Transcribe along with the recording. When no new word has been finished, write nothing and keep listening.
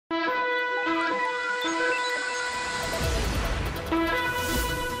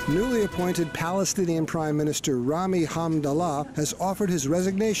Newly appointed Palestinian Prime Minister Rami Hamdallah has offered his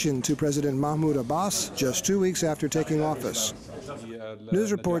resignation to President Mahmoud Abbas just 2 weeks after taking office.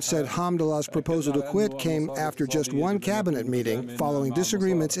 News reports said Hamdallah's proposal to quit came after just one cabinet meeting following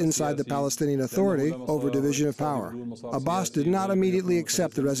disagreements inside the Palestinian Authority over division of power. Abbas did not immediately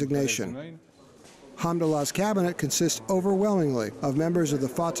accept the resignation. Hamdallah's cabinet consists overwhelmingly of members of the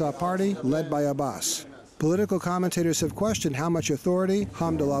Fatah party led by Abbas. Political commentators have questioned how much authority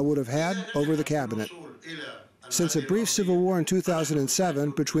Hamdallah would have had over the cabinet. Since a brief civil war in 2007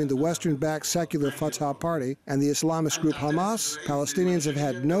 between the Western-backed secular Fatah party and the Islamist group Hamas, Palestinians have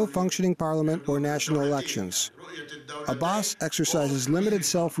had no functioning parliament or national elections. Abbas exercises limited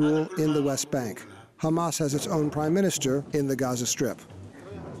self-rule in the West Bank. Hamas has its own prime minister in the Gaza Strip.